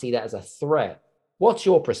 They might see that as a threat. What's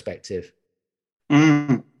your perspective?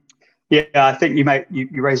 Yeah, I think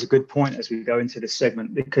you raise a good point as we go into this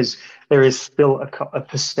segment, because there is still a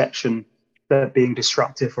perception that being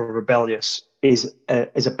disruptive or rebellious is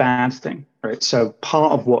a bad thing, right? So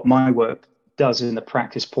part of what my work does in the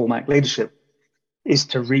practice Paul Mac Leadership is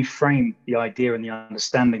to reframe the idea and the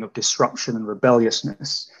understanding of disruption and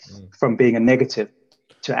rebelliousness from being a negative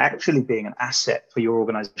to actually being an asset for your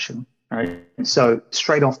organization, right? So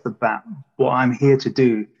straight off the bat, what I'm here to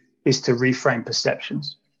do is to reframe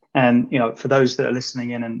perceptions. And, you know, for those that are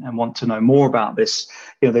listening in and want to know more about this,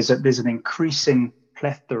 you know, there's an increasing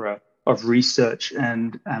plethora of research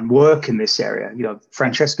and work in this area. You know,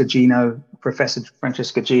 Professor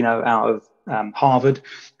Francesca Gino out of Harvard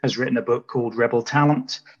has written a book called Rebel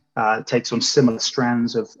Talent. It takes on similar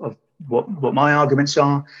strands of what my arguments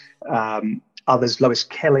are. Others, Lois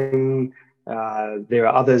Kelly, there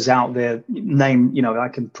are others out there. I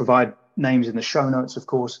can provide names in the show notes, of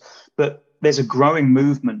course, but there's a growing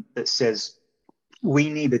movement that says we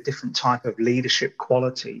need a different type of leadership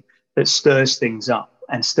quality that stirs things up,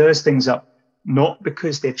 and stirs things up not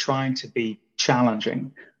because they're trying to be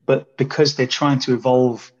challenging, but because they're trying to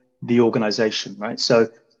evolve the organization, right? So,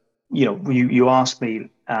 you know, you asked me,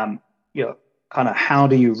 kind of how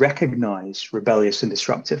do you recognize rebellious and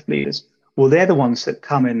disruptive leaders? Well, they're the ones that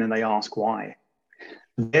come in and they ask why.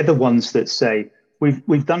 They're the ones that say,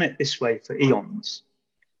 we've done it this way for eons.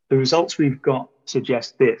 The results we've got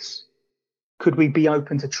suggest this. Could we be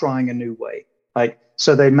open to trying a new way? Like,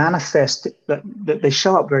 so they manifest that they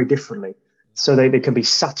show up very differently. So they can be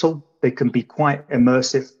subtle, they can be quite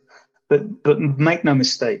immersive, but make no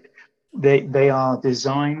mistake, they are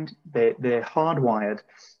designed, they're hardwired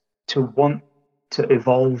to want to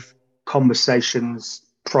evolve conversations,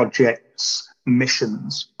 projects,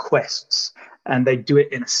 missions, quests, and they do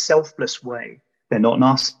it in a selfless way. They're not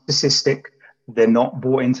narcissistic. They're not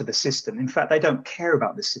bought into the system. In fact, they don't care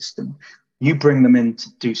about the system. You bring them in to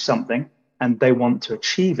do something and they want to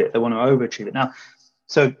achieve it. They want to overachieve it. Now,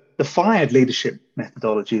 so the fired leadership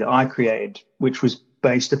methodology that I created, which was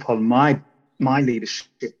based upon my leadership,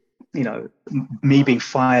 you know, me being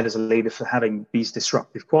fired as a leader for having these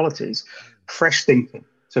disruptive qualities, fresh thinking.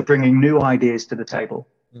 So bringing new ideas to the table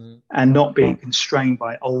and not being constrained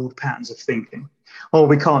by old patterns of thinking. Oh,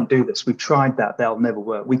 we can't do this. We've tried that. That'll never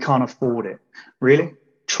work. We can't afford it. Really?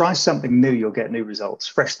 Try something new. You'll get new results.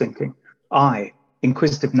 Fresh thinking.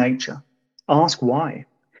 Inquisitive nature. Ask why.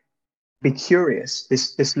 Be curious.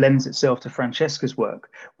 This lends itself to Francesca's work,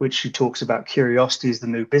 which she talks about curiosity is the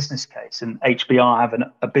new business case. And HBR have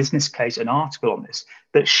a business case, an article on this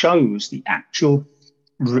that shows the actual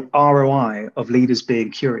ROI of leaders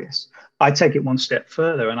being curious. I take it one step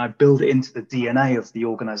further and I build it into the DNA of the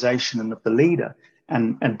organization and of the leader,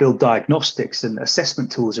 and build diagnostics and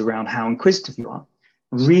assessment tools around how inquisitive you are.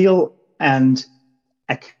 Real and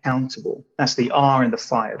accountable. That's the R in the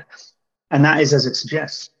fired. And that is as it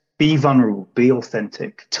suggests. Be vulnerable, be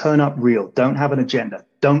authentic, turn up real, don't have an agenda,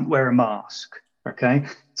 don't wear a mask, okay?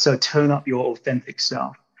 So turn up your authentic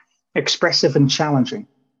self. Expressive and challenging.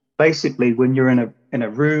 Basically, when you're in a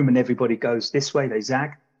room and everybody goes this way, they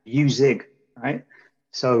zag, you zig, right?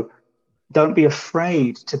 So don't be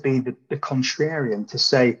afraid to be the contrarian, to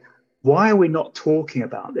say, why are we not talking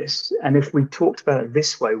about this? And if we talked about it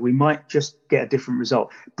this way, we might just get a different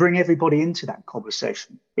result. Bring everybody into that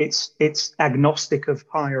conversation. It's agnostic of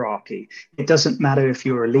hierarchy. It doesn't matter if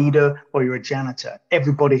you're a leader or you're a janitor.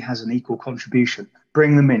 Everybody has an equal contribution.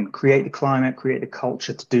 Bring them in, create the climate, create the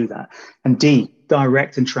culture to do that. And D,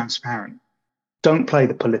 direct and transparent. Don't play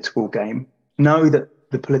the political game. Know that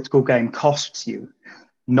the political game costs you.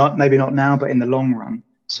 Maybe not now, but in the long run.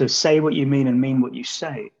 So say what you mean and mean what you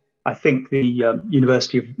say. I think the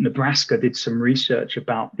University of Nebraska did some research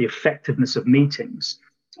about the effectiveness of meetings.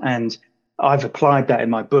 And I've applied that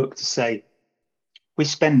in my book to say, we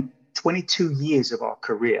spend 22 years of our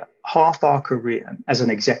career, half our career as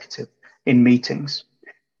an executive in meetings.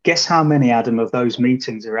 Guess how many, Adam, of those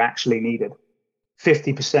meetings are actually needed?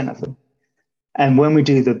 50% of them. And when we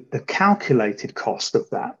do the calculated cost of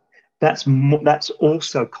that, that's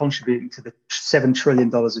also contributing to the $7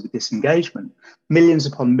 trillion of disengagement. Millions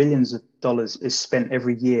upon millions of dollars is spent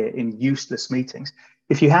every year in useless meetings.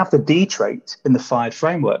 If you have the D trait in the fired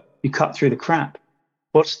framework, you cut through the crap.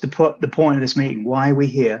 What's the point of this meeting? Why are we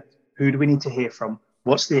here? Who do we need to hear from?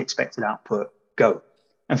 What's the expected output? Go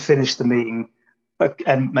and finish the meeting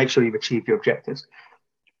and make sure you've achieved your objectives.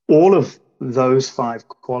 All of those 5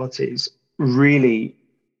 qualities, really,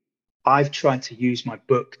 I've tried to use my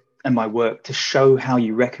book and my work to show how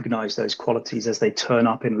you recognize those qualities as they turn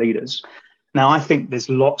up in leaders. Now, I think there's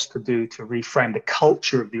lots to do to reframe the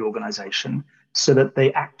culture of the organization so that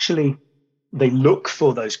they look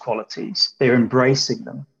for those qualities, they're embracing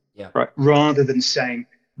them, right? Rather than saying,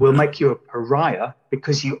 we'll make you a pariah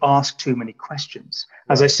because you ask too many questions.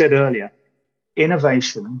 As I said earlier,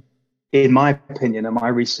 innovation, in my opinion and my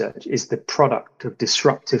research, is the product of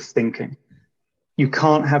disruptive thinking. You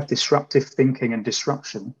can't have disruptive thinking and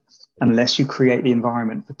disruption unless you create the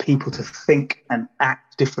environment for people to think and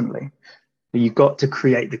act differently. You've got to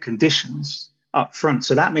create the conditions up front.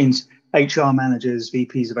 So that means HR managers,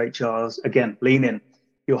 VPs of HRs, again, lean in.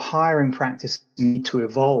 Your hiring practice need to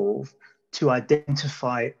evolve to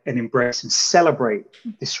identify and embrace and celebrate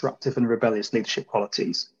disruptive and rebellious leadership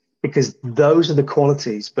qualities, because those are the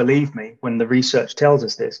qualities, believe me, when the research tells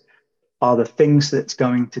us this, are the things that's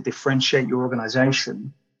going to differentiate your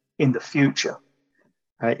organization in the future.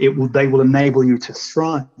 They will enable you to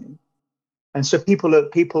thrive. And so people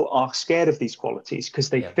are scared of these qualities because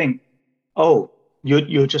they think, oh,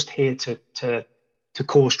 you're just here to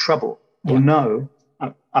cause trouble. Well, no,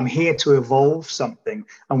 I'm here to evolve something,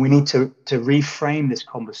 and we need to reframe this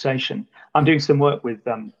conversation. I'm doing some work with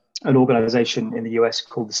an organization in the US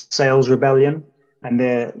called the Sales Rebellion, and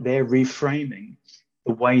they're reframing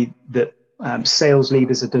the way that sales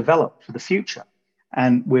leaders are developed for the future.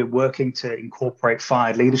 And we're working to incorporate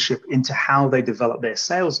fired leadership into how they develop their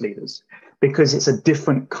sales leaders, because it's a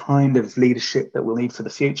different kind of leadership that we'll need for the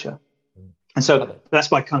future. And so that's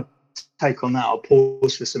my kind of take on that. I'll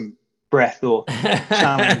pause for some breath or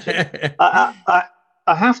challenge.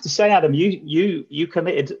 I have to say, Adam, you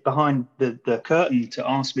committed behind the curtain to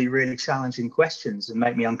ask me really challenging questions and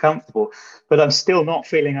make me uncomfortable, but I'm still not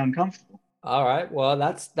feeling uncomfortable. All right. Well,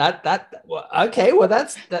 that's that. Well, okay. Well,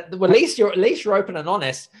 that's that. Well, at least you're open and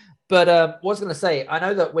honest. But what I was going to say, I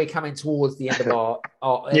know that we're coming towards the end of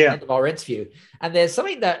end of our interview, and there's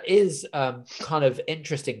something that is kind of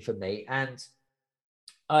interesting for me, and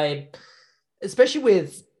especially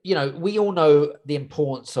with, we all know the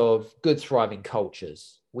importance of good, thriving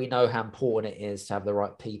cultures. We know how important it is to have the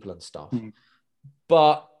right people and stuff.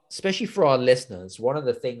 But especially for our listeners, one of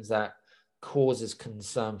the things that causes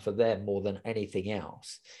concern for them more than anything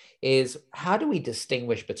else is, how do we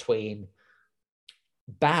distinguish between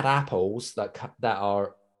bad apples that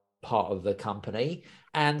are part of the company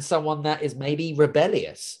and someone that is maybe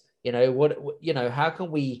rebellious? How can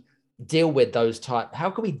we deal with how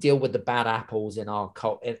can we deal with the bad apples in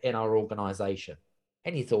our organization?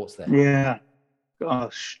 Any thoughts there? Yeah.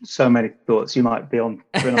 Gosh, so many thoughts. You might be on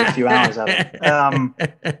for another few hours, Adam.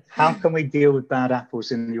 How can we deal with bad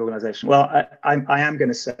apples in the organization? Well, I am going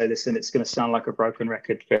to say this, and it's going to sound like a broken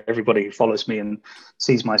record for everybody who follows me and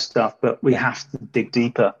sees my stuff, but we have to dig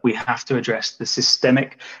deeper. We have to address the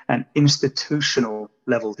systemic and institutional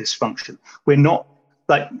level dysfunction. We're not,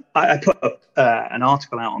 like, I put an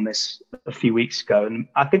article out on this a few weeks ago, and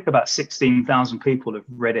I think about 16,000 people have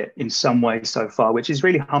read it in some way so far, which is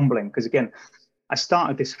really humbling, because, again, I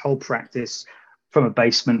started this whole practice from a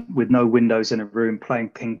basement with no windows in a room playing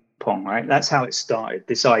ping pong, right? That's how it started,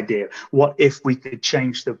 this idea. What if we could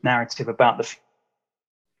change the narrative about the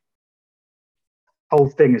whole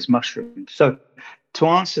thing is mushroomed? So to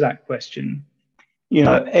answer that question,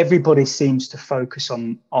 everybody seems to focus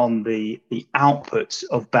on the outputs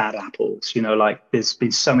of bad apples. Like, there's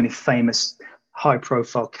been so many famous high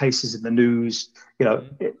profile cases in the news.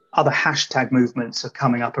 Other hashtag movements are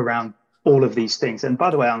coming up around all of these things. And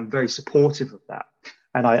by the way, I'm very supportive of that.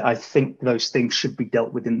 And I think those things should be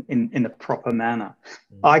dealt with in a proper manner.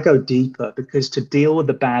 I go deeper, because to deal with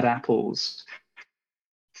the bad apples,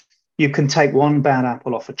 you can take one bad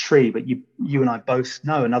apple off a tree, but you and I both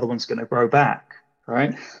know another one's going to grow back,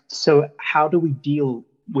 right? So how do we deal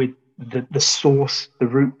with the source, the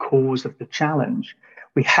root cause of the challenge?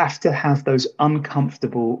 We have to have those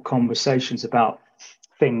uncomfortable conversations about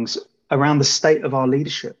things around the state of our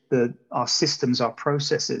leadership, our systems, our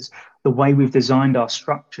processes, the way we've designed our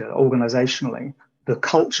structure organizationally, the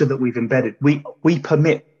culture that we've embedded. We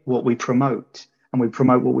permit what we promote, and we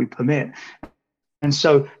promote what we permit. And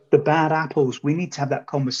so the bad apples, we need to have that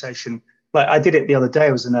conversation. Like, I did it the other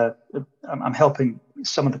day. I'm helping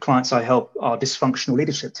some of the clients I help are dysfunctional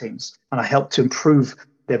leadership teams, and I help to improve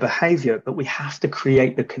their behavior, but we have to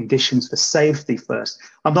create the conditions for safety first.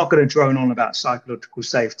 I'm not going to drone on about psychological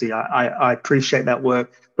safety. I appreciate that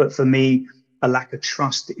work, but for me, a lack of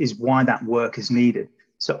trust is why that work is needed.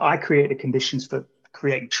 So I create the conditions for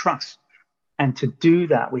creating trust. And to do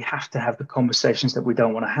that, we have to have the conversations that we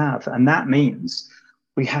don't want to have. And that means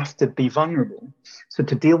we have to be vulnerable. So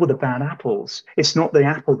to deal with the bad apples, it's not the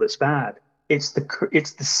apple that's bad. It's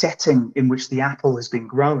the setting in which the apple has been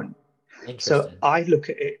grown. So I look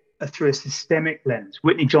at it through a systemic lens.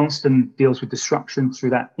 Whitney Johnston deals with disruption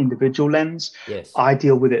through that individual lens. Yes. I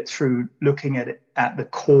deal with it through looking at it at the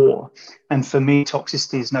core. And for me,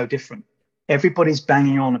 toxicity is no different. Everybody's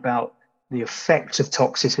banging on about the effects of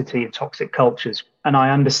toxicity and toxic cultures. And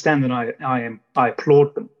I understand and I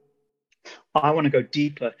applaud them. I want to go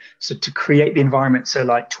deeper. So to create the environment, so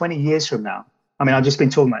like 20 years from now, I mean, I've just been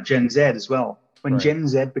talking about Gen Z as well. When Gen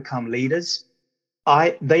Z become leaders,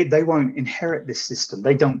 they won't inherit this system.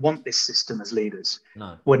 They don't want this system as leaders.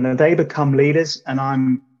 No. When they become leaders and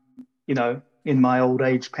I'm, in my old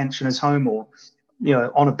age pensioner's home or,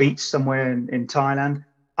 on a beach somewhere in Thailand,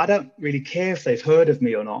 I don't really care if they've heard of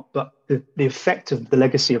me or not. But the effect of the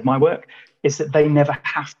legacy of my work is that they never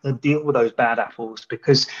have to deal with those bad apples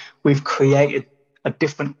because we've created a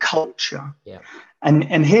different culture. Yeah.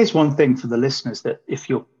 And here's one thing for the listeners, that if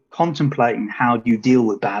you're contemplating how you deal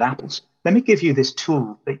with bad apples, let me give you this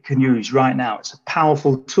tool that you can use right now. It's a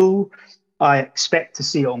powerful tool. I expect to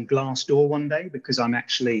see it on Glassdoor one day because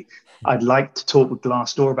I'd like to talk with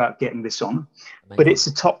Glassdoor about getting this on. Amazing. But it's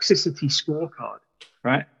a toxicity scorecard,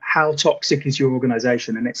 right? How toxic is your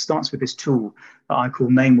organization? And it starts with this tool that I call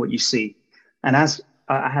Name What You See. And as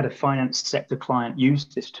I had a finance sector client use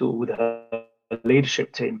this tool with her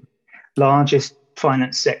leadership team, largest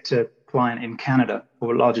finance sector client in Canada,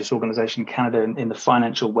 or largest organization in Canada in the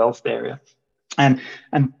financial wealth area. And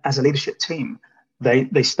as a leadership team,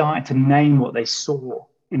 they started to name what they saw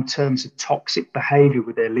in terms of toxic behavior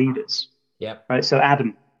with their leaders. Yeah. Right. So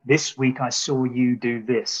Adam, this week I saw you do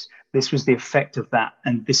this. This was the effect of that.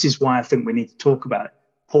 And this is why I think we need to talk about it.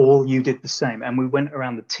 Paul, you did the same. And we went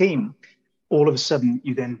around the team. All of a sudden,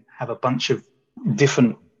 you then have a bunch of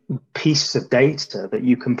different pieces of data that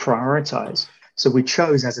you can prioritize. So we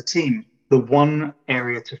chose as a team the one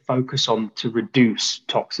area to focus on to reduce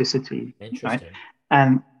toxicity. Right?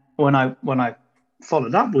 And when I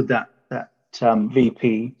followed up with that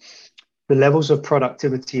VP, the levels of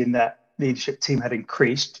productivity in that leadership team had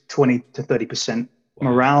increased 20 to 30%.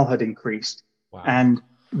 Wow. Morale had increased. Wow. And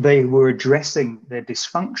they were addressing their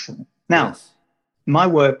dysfunction. Now, yes. My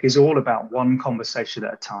work is all about one conversation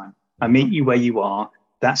at a time. I meet you where you are.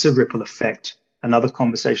 That's a ripple effect. Another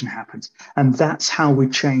conversation happens. And that's how we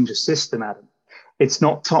change a system, Adam. It's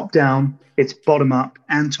not top down, it's bottom up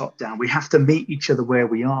and top down. We have to meet each other where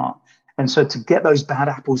we are. And so to get those bad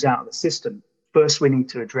apples out of the system, first we need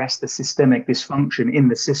to address the systemic dysfunction in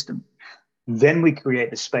the system. Then we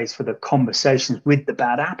create the space for the conversations with the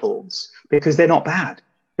bad apples because they're not bad.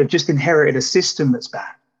 They've just inherited a system that's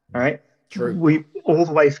bad, all right? True. We all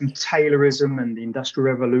the way from Taylorism and the Industrial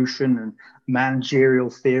Revolution and managerial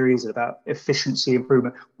theories about efficiency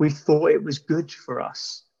improvement. We thought it was good for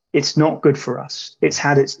us. It's not good for us. It's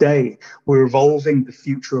had its day. We're evolving the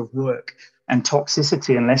future of work, and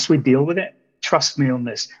toxicity, unless we deal with it, trust me on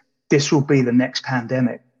this will be the next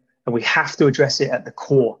pandemic, and we have to address it at the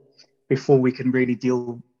core before we can really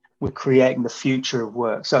deal with creating the future of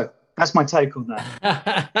work. So that's my take on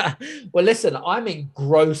that. Well, listen, I'm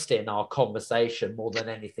engrossed in our conversation more than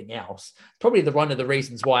anything else. Probably one of the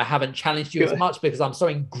reasons why I haven't challenged you as much, because I'm so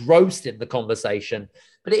engrossed in the conversation.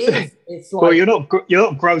 But it's like, well, you're not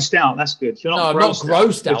grossed out. That's good. You're not I'm not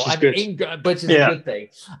grossed out. Which is a good thing.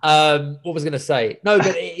 What was I going to say? No,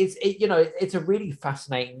 but it's a really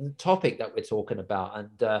fascinating topic that we're talking about.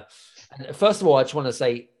 And first of all, I just want to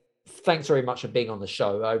say, thanks very much for being on the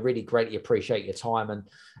show. I really greatly appreciate your time.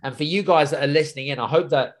 And for you guys that are listening in, I hope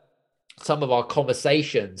that some of our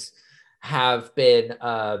conversations have been,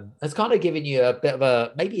 has kind of given you a bit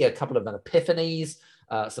of maybe a couple of epiphanies,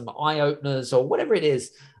 some eye-openers or whatever it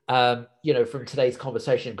is, from today's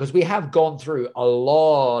conversation, because we have gone through a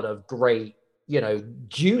lot of great,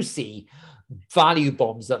 juicy value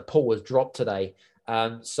bombs that Paul has dropped today.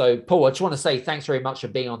 So Paul, I just want to say thanks very much for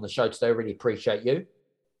being on the show today. I really appreciate you.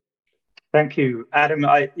 Thank you, Adam.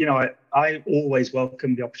 I always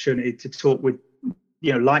welcome the opportunity to talk with,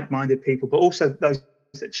 like-minded people, but also those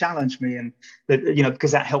that challenge me, and that,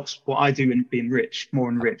 because that helps what I do and be more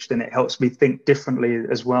enriched, and it helps me think differently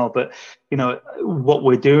as well. But, what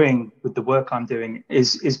we're doing with the work I'm doing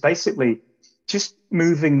is basically just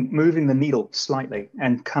moving the needle slightly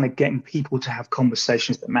and kind of getting people to have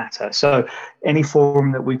conversations that matter. So any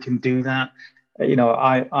forum that we can do that,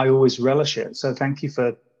 I always relish it. So thank you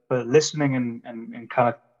for listening and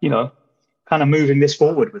kind of moving this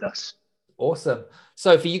forward with us. Awesome.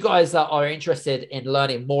 So for you guys that are interested in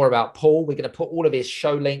learning more about Paul, we're going to put all of his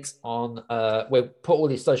show links on, we'll put all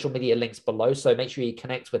his social media links below. So make sure you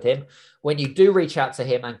connect with him. When you do reach out to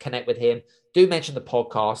him and connect with him, do mention the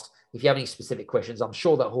podcast. If you have any specific questions, I'm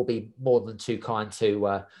sure that he'll be more than too kind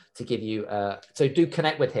to give you. So do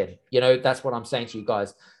connect with him. You know, that's what I'm saying to you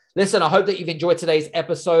guys. Listen, I hope that you've enjoyed today's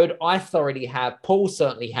episode. I thoroughly have. Paul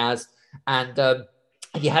certainly has. And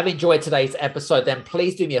if you have enjoyed today's episode, then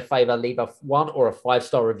please do me a favor, leave a 1 or a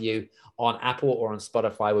 5-star review on Apple or on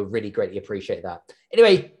Spotify. We really greatly appreciate that.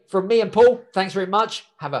 Anyway, from me and Paul, thanks very much.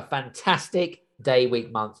 Have a fantastic day,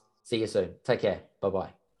 week, month. See you soon. Take care.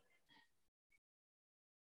 Bye-bye.